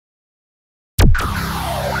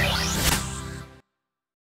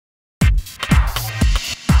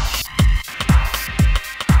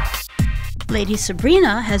Lady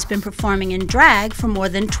Sabrina has been performing in drag for more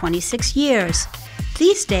than 26 years.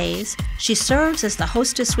 These days, she serves as the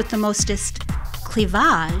hostess with the mostest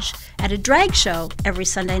cleavage at a drag show every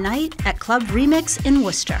Sunday night at Club Remix in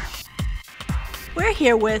Worcester. We're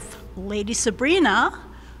here with Lady Sabrina,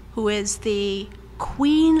 who is the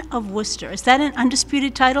Queen of Worcester. Is that an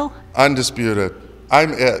undisputed title? Undisputed.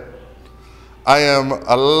 I'm it. I am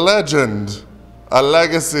a legend, a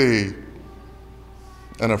legacy,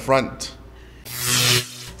 an affront.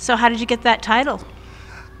 So how did you get that title?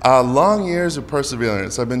 Long years of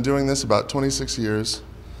perseverance. I've been doing this about 26 years.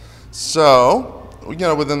 So,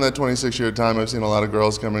 within that 26-year time, I've seen a lot of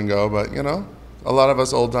girls come and go, but, a lot of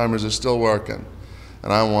us old-timers are still working,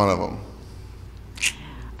 and I'm one of them.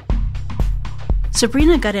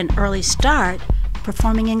 Sabrina got an early start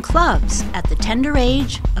performing in clubs at the tender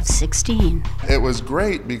age of 16. It was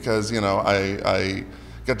great because, I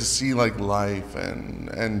got to see life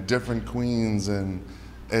and different queens, and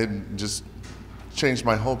it just changed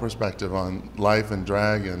my whole perspective on life and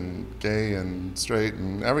drag and gay and straight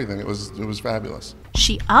and everything. It was fabulous.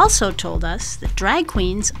 She also told us that drag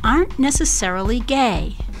queens aren't necessarily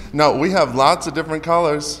gay. No, we have lots of different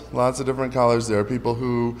colors, There are people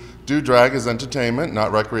who do drag as entertainment,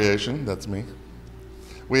 not recreation. That's me.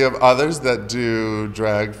 We have others that do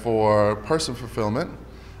drag for personal fulfillment,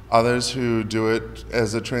 others who do it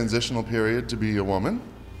as a transitional period to be a woman,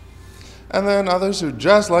 and then others who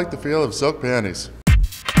just like the feel of silk panties.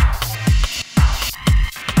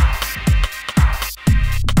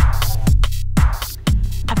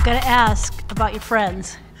 I've got to ask about your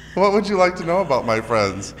friends. What would you like to know about my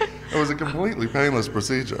friends? It was a completely painless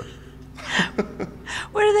procedure.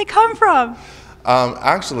 Where do they come from?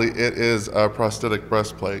 Actually, it is a prosthetic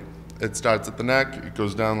breastplate. It starts at the neck, it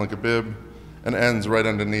goes down like a bib, and ends right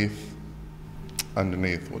underneath.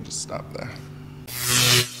 We'll just stop there.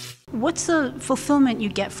 What's the fulfillment you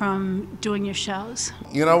get from doing your shows?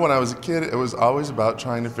 When I was a kid, it was always about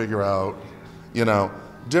trying to figure out,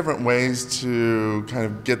 different ways to kind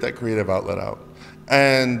of get that creative outlet out.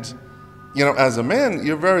 And, as a man,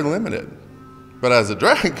 you're very limited. But as a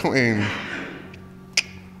drag queen,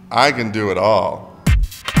 I can do it all.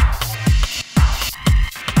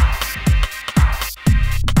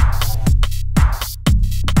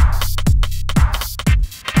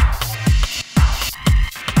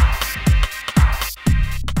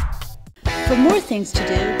 For more things to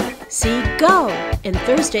do, see Go in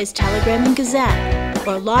Thursday's Telegram and Gazette,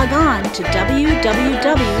 or log on to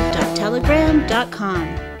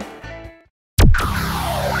www.telegram.com.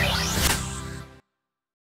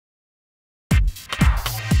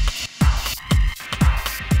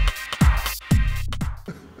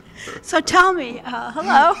 So tell me,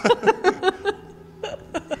 hello.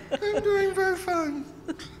 I'm doing very fine.